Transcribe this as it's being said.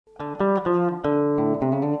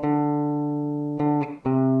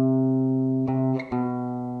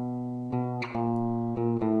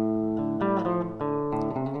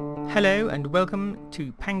Hello and welcome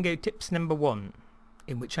to Pango Tips number 1,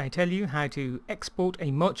 in which I tell you how to export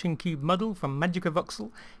a marching cube model from Magicavoxel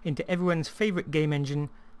into everyone's favourite game engine,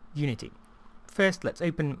 Unity. First, let's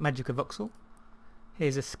open Magicavoxel.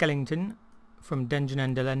 Here's a skeleton from Dungeon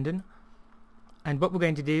Under London, and what we're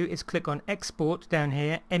going to do is click on Export down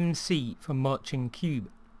here, MC for Marching Cube.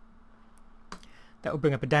 That will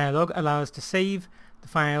bring up a dialog, allow us to save the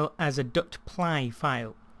file as a .ply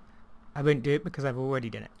file. I won't do it because I've already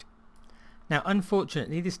done it. Now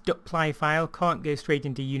unfortunately this .ply file can't go straight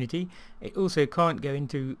into Unity. It also can't go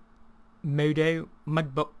into Modo,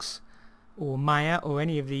 Mudbox or Maya or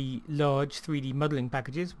any of the large 3D modeling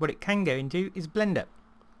packages. What it can go into is Blender.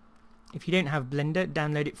 If you don't have Blender,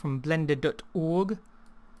 download it from blender.org,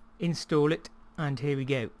 install it, and here we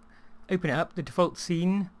go. Open it up. The default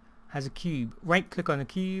scene has a cube. Right click on the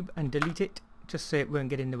cube and delete it just so it won't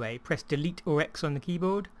get in the way. Press delete or X on the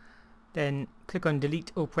keyboard. Then click on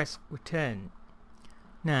delete or press return.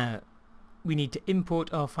 Now we need to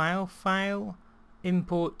import our file,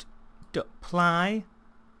 import .ply,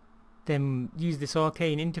 then use this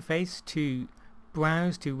arcane interface to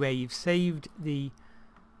browse to where you've saved the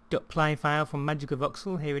 .ply file from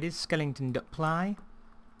Magicavoxel. Here it is, skeleton.ply.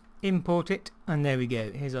 Import it, and there we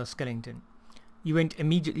go, here's our skeleton. You won't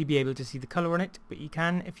immediately be able to see the colour on it, but you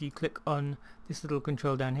can if you click on this little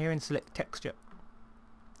control down here and select texture.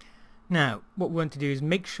 Now what we want to do is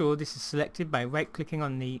make sure this is selected by right clicking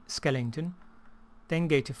on the skeleton, then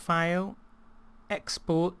go to File,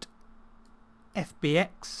 Export,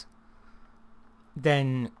 FBX,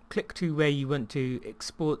 then click to where you want to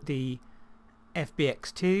export the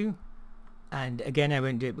FBX to, and again I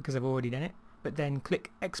won't do it because I've already done it, but then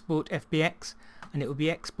click Export FBX and it will be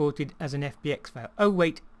exported as an FBX file. Oh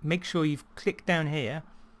wait, make sure you've clicked down here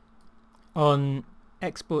on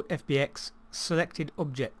Export FBX, Selected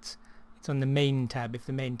Objects. It's on the main tab if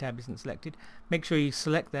the main tab isn't selected. Make sure you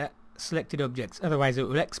select that, selected objects, otherwise it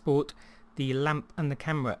will export the lamp and the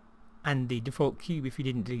camera and the default cube if you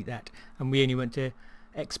didn't delete that, and we only want to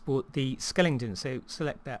export the skeleton, so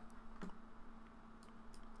select that.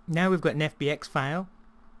 Now we've got an FBX file.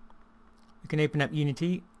 We can open up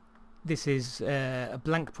Unity. This is a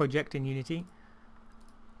blank project in Unity.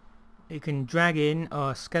 You can drag in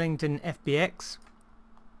our skeleton FBX,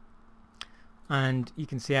 and you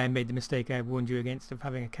can see I made the mistake I warned you against of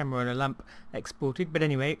having a camera and a lamp exported, but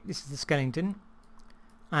anyway, this is the skeleton,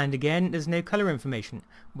 and again there's no colour information.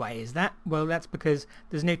 Why is that? Well, that's because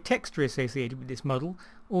there's no texture associated with this model.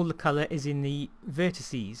 All the colour is in the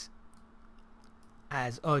vertices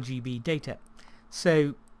as RGB data.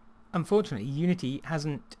 So unfortunately Unity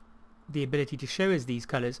hasn't the ability to show us these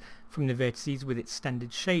colours from the vertices with its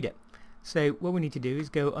standard shader. So what we need to do is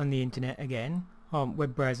go on the internet again, our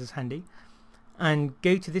web browser's handy, and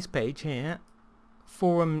go to this page here,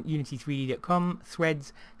 forumunity3d.com,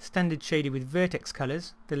 threads, standard shader with vertex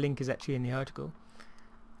colors. The link is actually in the article,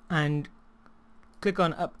 and click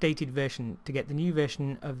on updated version to get the new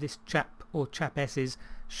version of this chap or chap S's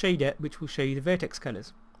shader, which will show you the vertex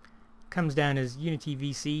colors. Comes down as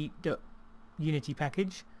unityvc.unity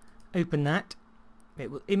package. Open that. It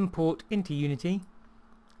will import into Unity.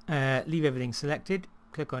 Leave everything selected,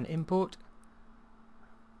 click on import.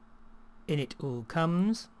 In it all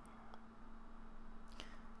comes.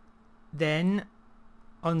 Then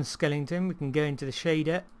on skeleton we can go into the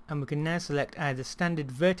shader and we can now select either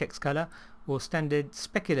standard vertex color or standard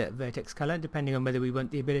specular vertex color, depending on whether we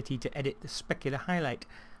want the ability to edit the specular highlight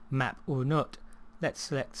map or not. Let's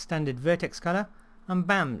select standard vertex color, and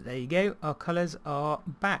bam, there you go, our colors are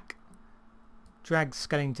back. Drag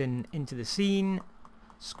skeleton into the scene,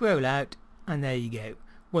 scroll out, and there you go.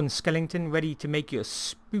 One skeleton ready to make your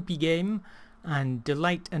spoopy game and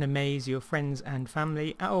delight and amaze your friends and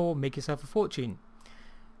family, or make yourself a fortune.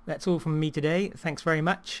 That's all from me today. Thanks very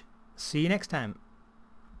much. See you next time.